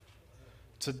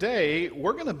Today,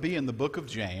 we're going to be in the book of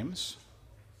James,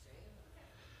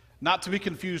 not to be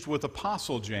confused with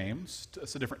Apostle James.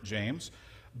 It's a different James,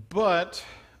 but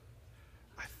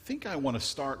I think I want to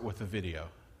start with a video.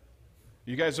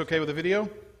 You guys okay with the video?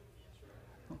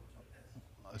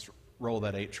 Let's roll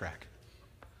that 8-track.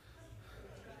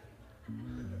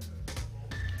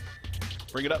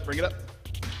 Bring it up, bring it up.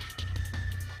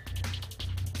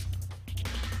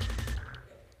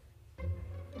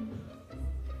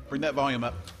 Bring that volume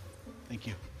up. Thank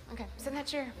you. Okay, sit in that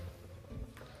chair.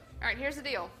 All right, here's the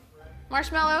deal.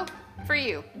 Marshmallow for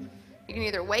you. You can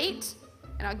either wait,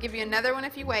 and I'll give you another one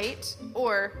if you wait,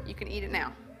 or you can eat it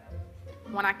now.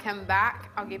 When I come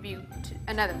back, I'll give you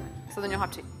another one, so then you'll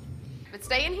have two. But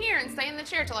stay in here and stay in the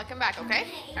chair till I come back, okay?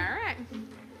 All right.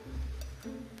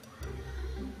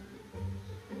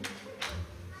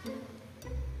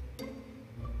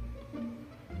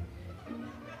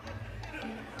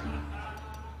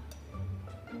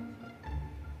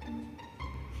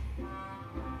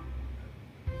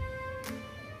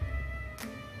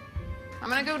 I'm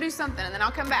gonna go do something and then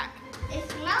I'll come back. It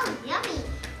smells yummy.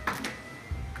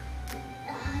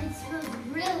 It smells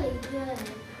really good.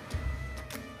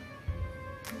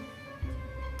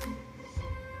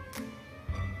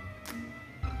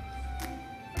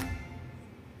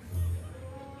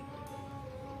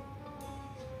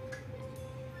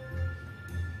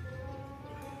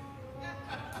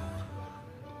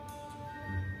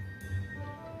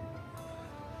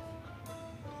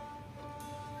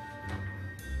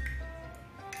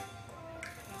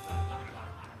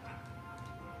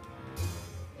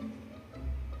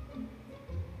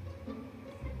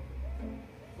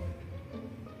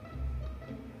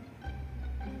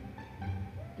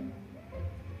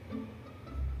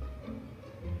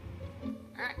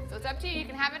 All right, so it's up to you. You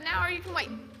can have it now or you can wait.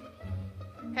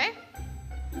 Okay?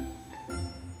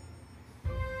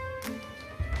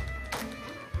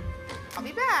 I'll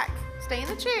be back. Stay in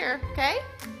the chair, okay?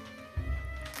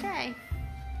 Okay.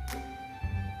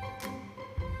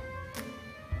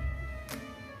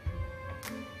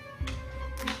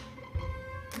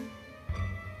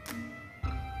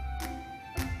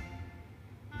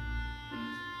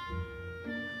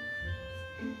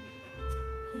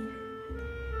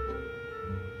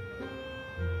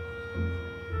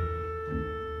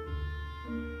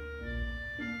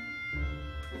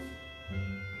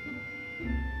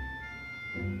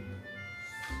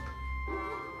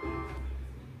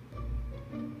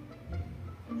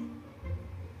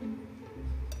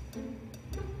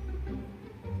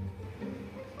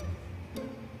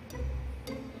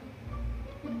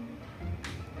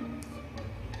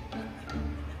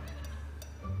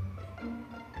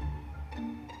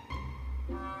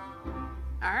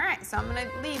 All right, so I'm gonna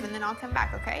leave and then I'll come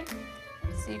back, okay?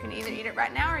 So you can either eat it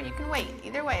right now or you can wait.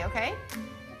 Either way, okay?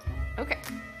 Okay.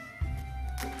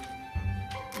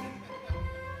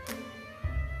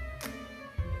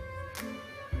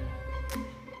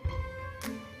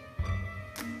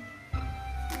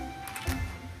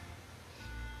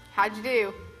 How'd you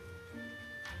do?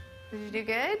 Did you do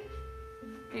good?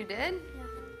 You did?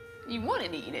 Yeah. You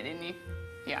wanted to eat it, didn't you?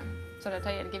 Yeah. So did I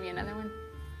tell you to give you another one?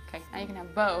 Okay, now you can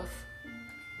have both.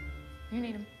 You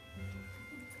need them.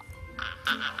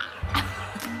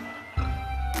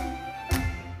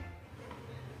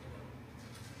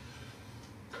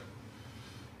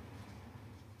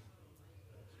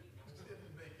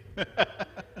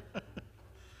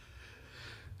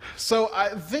 So I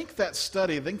think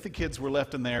the kids were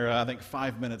left in there,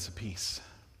 5 minutes apiece.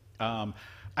 I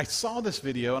saw this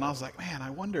video and I was like, man, I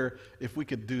wonder if we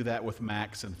could do that with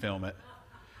Max and film it.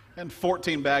 And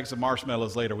 14 bags of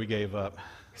marshmallows later, we gave up.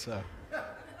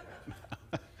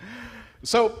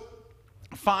 So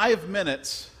 5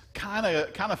 minutes kind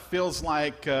of feels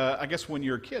like, I guess when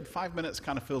you're a kid, 5 minutes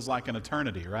kind of feels like an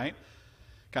eternity, right?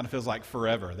 Kind of feels like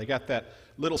forever. They got that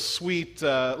little sweet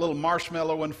little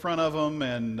marshmallow in front of them,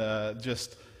 and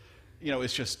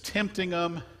it's just tempting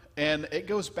them. And it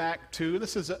goes back to,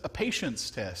 this is a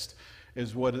patience test,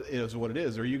 is what it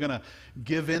is. Are you going to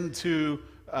give into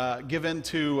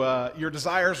your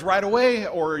desires right away,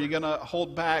 or are you going to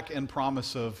hold back in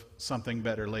promise of something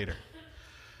better later?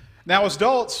 Now, as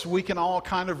adults, we can all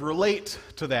kind of relate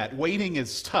to that. Waiting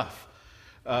is tough.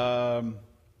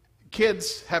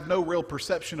 Kids have no real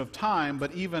perception of time,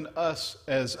 but even us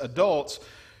as adults,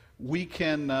 we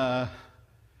can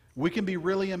be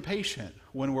really impatient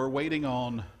when we're waiting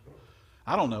on,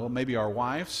 I don't know, maybe our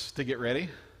wives to get ready,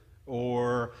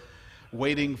 or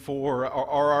waiting for,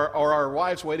 or our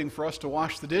wives waiting for us to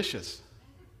wash the dishes.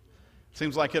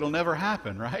 Seems like it'll never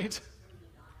happen, right?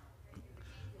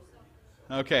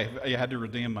 Okay, I had to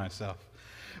redeem myself.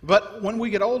 But when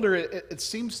we get older, it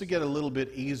seems to get a little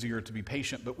bit easier to be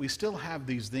patient, but we still have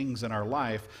these things in our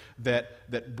life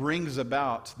that brings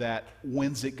about that,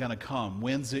 when's it going to come?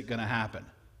 When's it going to happen?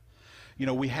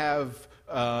 We have,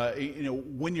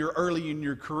 when you're early in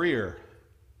your career,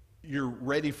 you're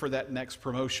ready for that next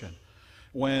promotion.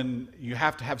 When you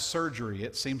have to have surgery,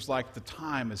 it seems like the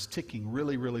time is ticking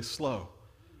really, really slow.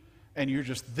 And you're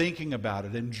just thinking about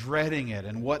it and dreading it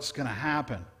and what's going to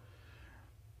happen.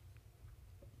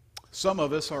 Some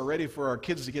of us are ready for our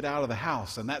kids to get out of the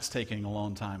house, and that's taking a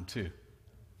long time too.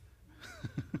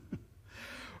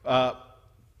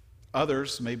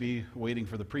 Others may be waiting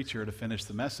for the preacher to finish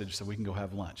the message so we can go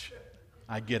have lunch.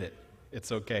 I get it.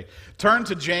 It's okay. Turn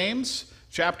to James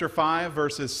chapter 5,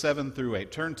 verses 7 through 8.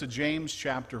 Turn to James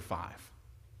chapter 5.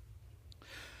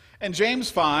 In James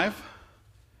 5,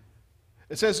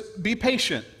 it says, "Be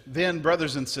patient, then,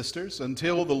 brothers and sisters,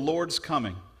 until the Lord's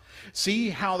coming. See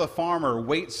how the farmer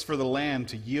waits for the land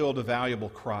to yield a valuable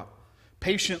crop,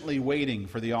 patiently waiting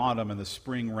for the autumn and the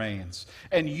spring rains.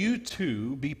 And you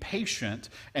too, be patient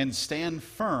and stand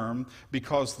firm,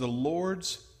 because the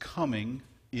Lord's coming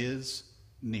is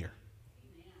near."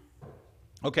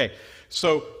 Okay,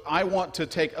 so I want to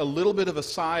take a little bit of a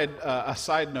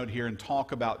side note here and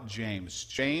talk about James.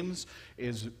 James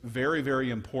is very,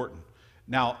 very important.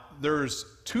 Now, there's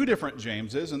two different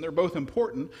Jameses, and they're both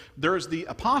important. There's the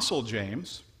Apostle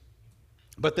James,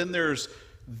 but then there's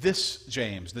this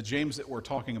James, the James that we're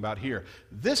talking about here.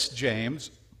 This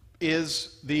James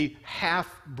is the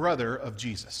half-brother of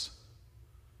Jesus.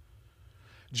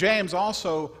 James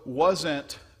also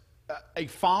wasn't a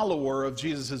follower of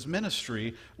Jesus'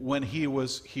 ministry when he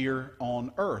was here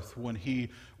on earth, when he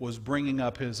was bringing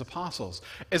up his apostles.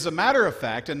 As a matter of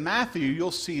fact, in Matthew,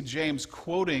 you'll see James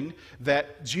quoting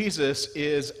that Jesus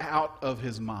is out of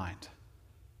his mind.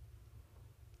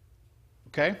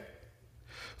 Okay?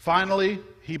 Finally,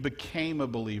 he became a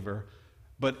believer,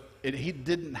 but he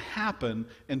didn't happen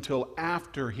until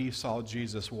after he saw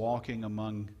Jesus walking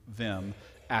among them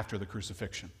after the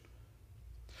crucifixion.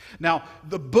 Now,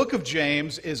 the book of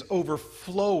James is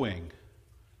overflowing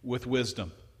with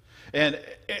wisdom. And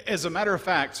as a matter of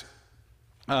fact,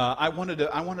 I wanted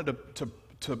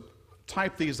to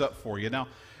type these up for you. Now,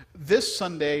 this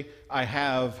Sunday I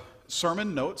have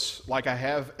sermon notes like I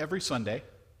have every Sunday.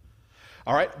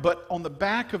 All right, but on the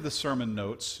back of the sermon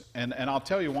notes, and I'll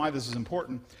tell you why this is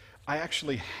important, I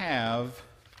actually have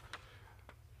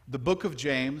the book of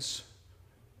James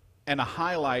and a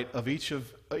highlight of each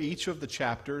of the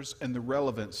chapters and the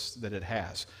relevance that it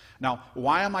has. Now,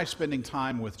 why am I spending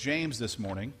time with James this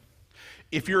morning?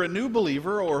 If you're a new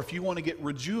believer, or if you want to get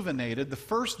rejuvenated, the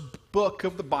first book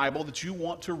of the Bible that you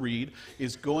want to read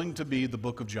is going to be the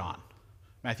book of John.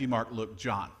 Matthew, Mark, Luke,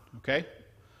 John, okay?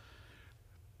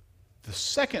 The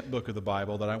second book of the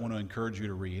Bible that I want to encourage you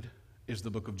to read is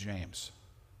the book of James.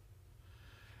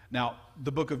 Now,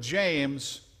 the book of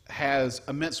James has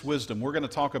immense wisdom. We're going to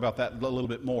talk about that a little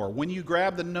bit more. When you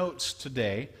grab the notes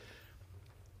today,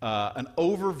 an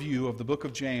overview of the book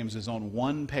of James is on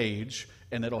one page,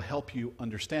 and it'll help you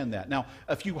understand that. Now,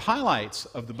 a few highlights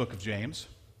of the book of James.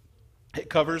 It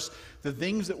covers the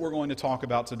things that we're going to talk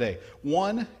about today.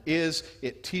 One is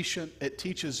it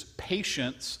teaches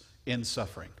patience in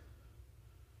suffering.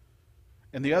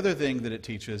 And the other thing that it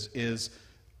teaches is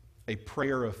a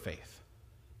prayer of faith.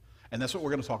 And that's what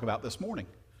we're going to talk about this morning,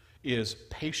 is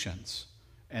patience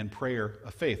and prayer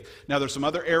of faith. Now, there's some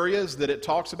other areas that it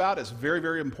talks about. It's very,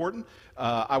 very important.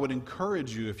 I would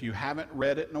encourage you, if you haven't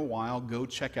read it in a while, go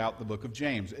check out the book of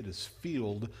James. It is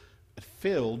filled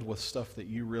with stuff that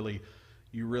you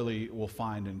really will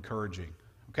find encouraging.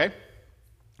 Okay?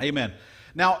 Amen.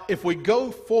 Now, if we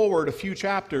go forward a few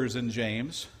chapters in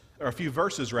James, or a few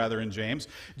verses rather in James,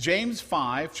 James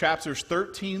 5, chapters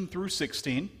 13 through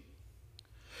 16,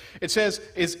 it says,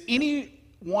 "Is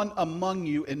anyone among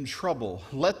you in trouble?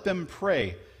 Let them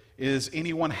pray. Is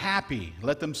anyone happy?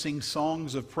 Let them sing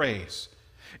songs of praise.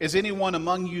 Is anyone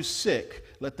among you sick?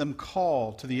 Let them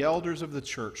call to the elders of the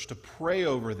church to pray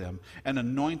over them and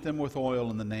anoint them with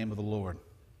oil in the name of the Lord.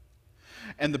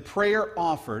 And the prayer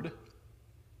offered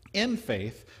in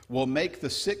faith will make the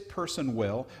sick person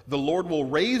well. The Lord will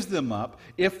raise them up.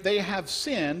 If they have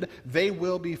sinned, they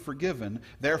will be forgiven.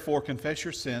 Therefore, confess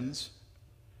your sins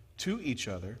to each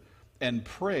other and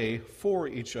pray for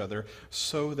each other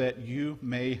so that you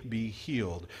may be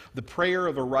healed. The prayer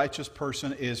of a righteous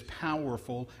person is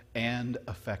powerful and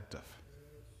effective."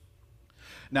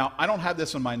 Now, I don't have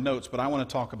this in my notes, but I want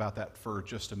to talk about that for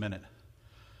just a minute.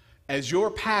 As your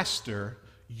pastor,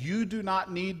 you do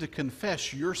not need to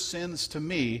confess your sins to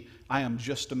me. I am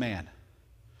just a man.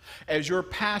 As your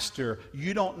pastor,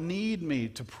 you don't need me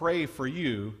to pray for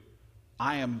you.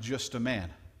 I am just a man.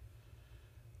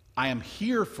 I am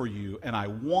here for you, and I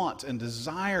want and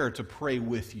desire to pray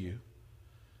with you.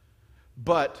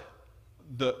 But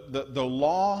the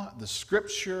law, the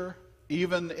Scripture,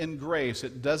 even in grace,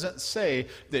 it doesn't say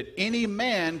that any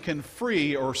man can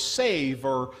free or save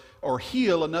or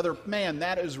heal another man.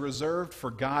 That is reserved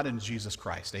for God and Jesus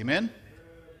Christ. Amen?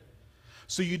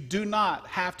 So you do not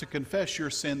have to confess your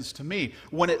sins to me.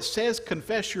 When it says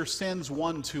confess your sins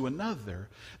one to another,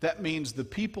 that means the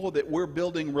people that we're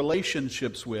building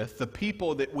relationships with, the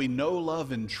people that we know,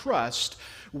 love, and trust,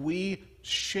 we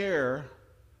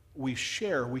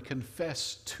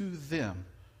confess to them.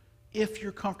 If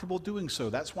you're comfortable doing so.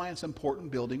 That's why it's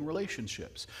important building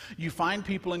relationships. You find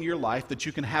people in your life that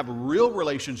you can have a real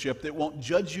relationship that won't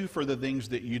judge you for the things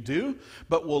that you do,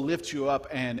 but will lift you up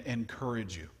and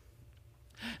encourage you.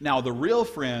 Now, the real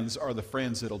friends are the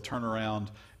friends that'll turn around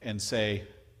and say,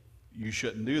 you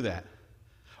shouldn't do that.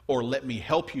 Or let me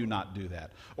help you not do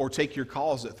that. Or take your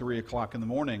calls at 3 o'clock in the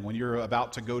morning when you're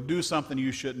about to go do something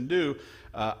you shouldn't do.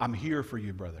 I'm here for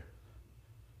you, brother.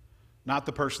 Not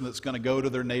the person that's going to go to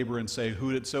their neighbor and say,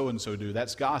 who did so-and-so do?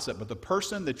 That's gossip. But the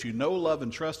person that you know, love,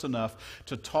 and trust enough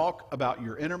to talk about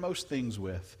your innermost things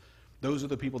with, those are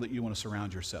the people that you want to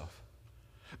surround yourself.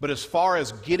 But as far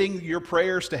as getting your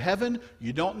prayers to heaven,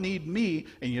 you don't need me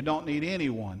and you don't need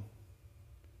anyone.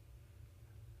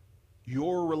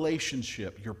 Your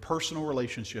relationship, your personal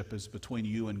relationship is between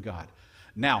you and God.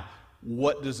 Now,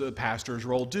 what does a pastor's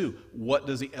role do? What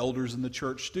does the elders in the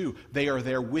church do? They are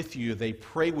there with you. They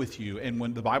pray with you. And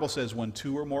when the Bible says, when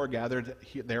two or more are gathered,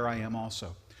 there I am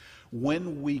also.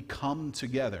 When we come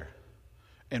together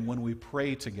and when we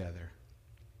pray together,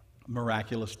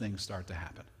 miraculous things start to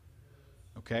happen.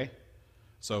 Okay?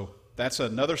 So that's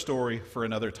another story for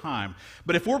another time.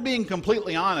 But if we're being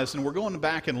completely honest and we're going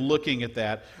back and looking at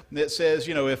that, it says,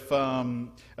 if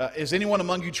is anyone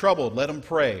among you troubled, let them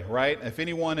pray, right? If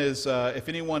anyone is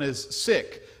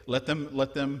sick, let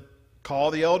them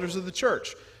call the elders of the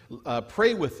church.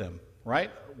 Pray with them,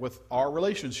 right? With our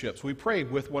relationships, we pray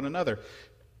with one another.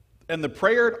 And the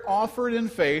prayer offered in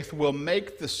faith will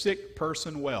make the sick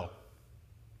person well.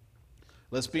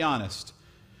 Let's be honest.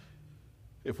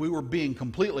 If we were being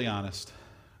completely honest,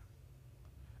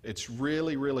 it's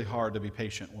really, really hard to be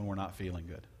patient when we're not feeling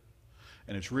good.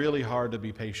 And it's really hard to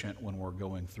be patient when we're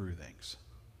going through things.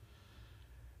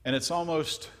 And it's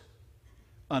almost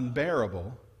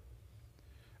unbearable.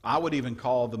 I would even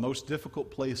call the most difficult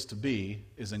place to be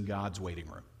is in God's waiting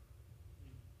room.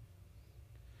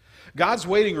 God's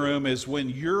waiting room is when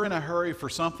you're in a hurry for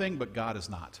something, but God is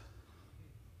not.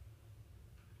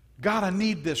 God, I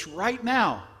need this right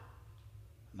now.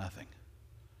 Nothing.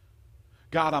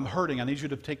 God, I'm hurting. I need you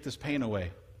to take this pain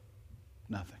away.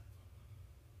 Nothing.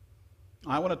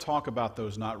 I want to talk about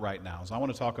those not right nows. I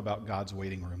want to talk about God's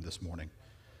waiting room this morning.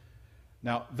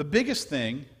 Now, the biggest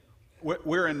thing,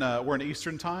 we're in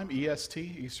Eastern time, EST,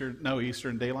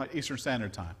 Eastern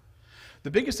Standard Time.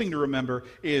 The biggest thing to remember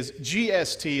is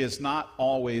GST is not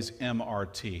always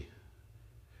MRT.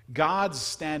 God's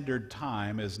standard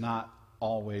time is not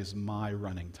always my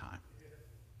running time.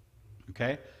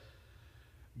 Okay?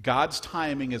 God's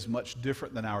timing is much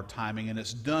different than our timing, and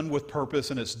it's done with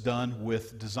purpose and it's done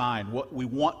with design. What we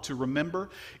want to remember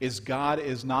is God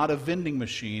is not a vending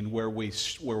machine where we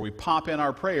pop in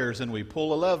our prayers and we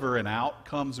pull a lever and out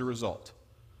comes a result.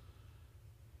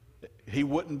 He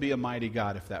wouldn't be a mighty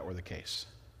God if that were the case.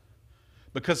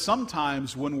 Because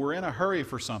sometimes when we're in a hurry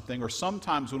for something, or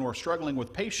sometimes when we're struggling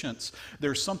with patience,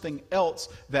 there's something else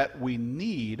that we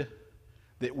need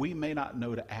that we may not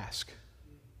know to ask.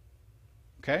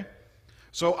 Okay?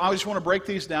 So I just want to break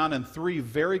these down in 3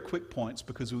 very quick points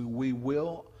because we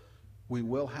will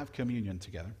have communion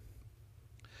together.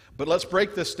 But let's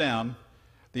break this down.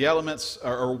 The elements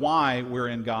or why we're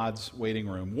in God's waiting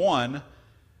room. 1,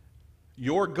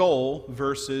 your goal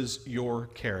versus your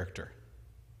character.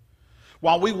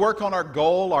 While we work on our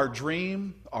goal, our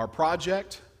dream, our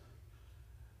project,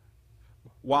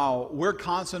 while we're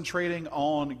concentrating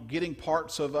on getting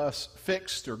parts of us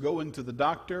fixed or going to the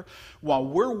doctor, while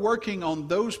we're working on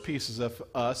those pieces of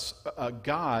us,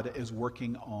 God is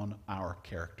working on our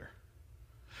character.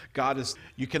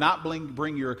 You cannot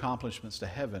bring your accomplishments to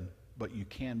heaven, but you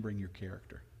can bring your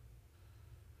character.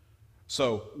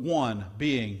 So, 1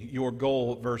 being your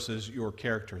goal versus your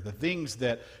character. The things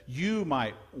that you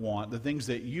might want, the things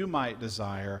that you might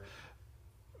desire,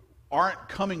 aren't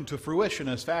coming to fruition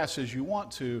as fast as you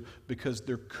want to because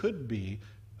there could be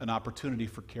an opportunity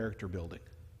for character building.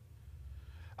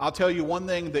 I'll tell you one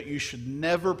thing that you should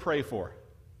never pray for.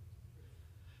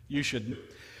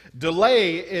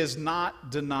 Delay is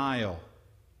not denial.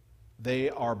 They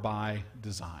are by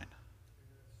design.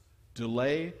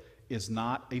 Delay is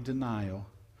not a denial.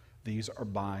 These are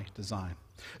by design.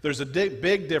 There's a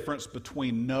big difference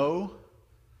between no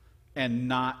and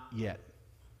not yet.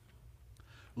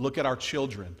 Look at our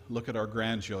children. Look at our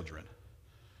grandchildren.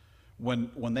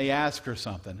 When they ask for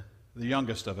something, the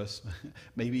youngest of us,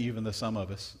 maybe even the some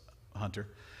of us, Hunter,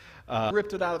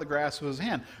 ripped it out of the grasp of his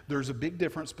hand. There's a big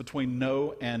difference between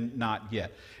no and not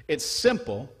yet. It's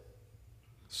simple.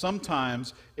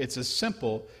 Sometimes it's as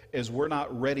simple as we're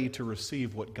not ready to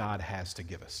receive what God has to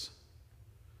give us.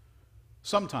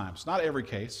 Sometimes, not every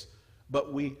case,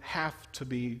 but we have to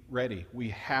be ready. We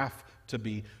have to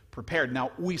be prepared.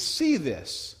 Now, we see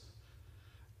this.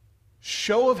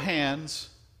 Show of hands,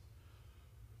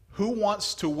 who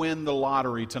wants to win the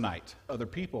lottery tonight? Other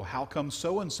people, how come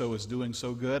so-and-so is doing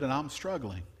so good and I'm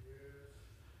struggling?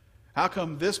 How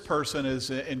come this person is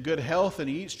in good health and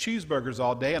he eats cheeseburgers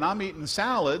all day and I'm eating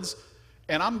salads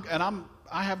and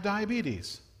I have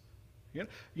diabetes? You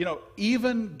know,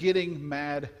 even getting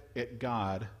mad at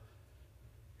God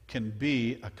can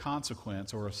be a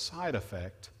consequence or a side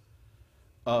effect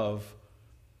of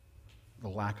the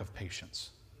lack of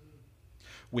patience.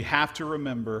 We have to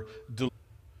remember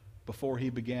before he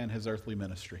began his earthly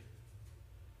ministry.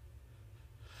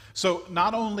 So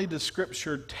not only does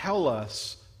Scripture tell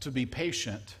us to be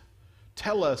patient,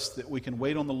 tell us that we can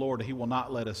wait on the Lord and he will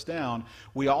not let us down,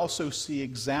 we also see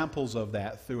examples of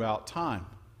that throughout time.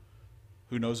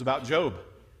 Who knows about Job?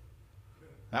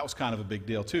 That was kind of a big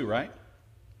deal too, right?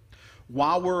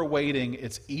 While we're waiting,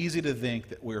 it's easy to think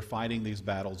that we're fighting these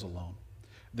battles alone.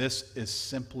 This is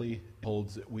simply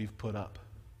holds that we've put up.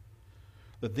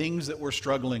 The things that we're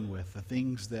struggling with, the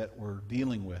things that we're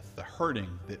dealing with, the hurting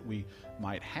that we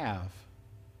might have.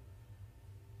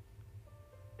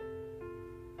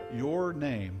 Your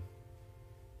name,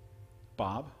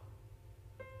 Bob,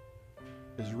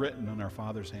 is written on our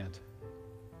Father's hand.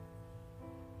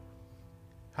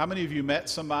 How many of you met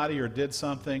somebody or did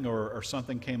something or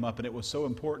something came up and it was so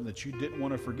important that you didn't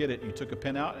want to forget it? You took a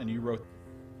pen out and you wrote.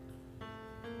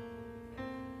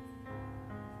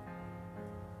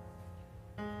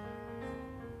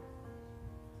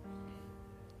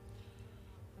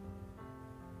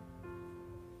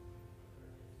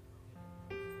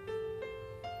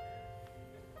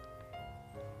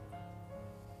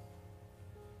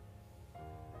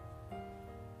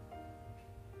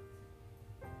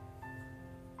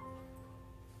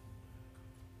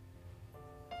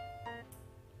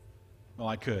 Well,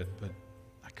 I could, but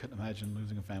I couldn't imagine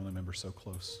losing a family member so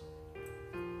close.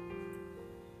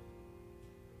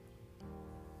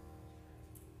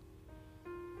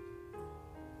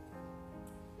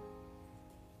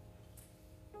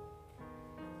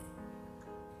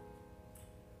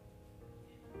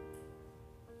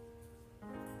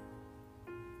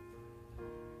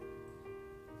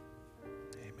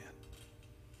 Amen.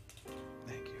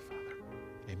 Thank you, Father.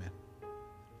 Amen.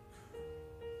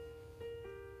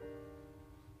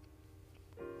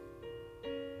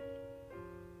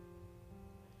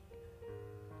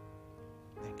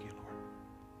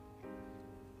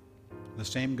 The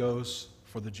same goes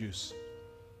for the juice.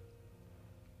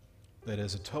 That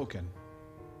as a token,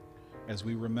 as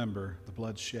we remember the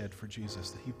blood shed for Jesus,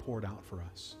 that he poured out for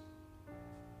us.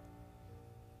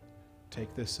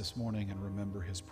 Take this morning and remember his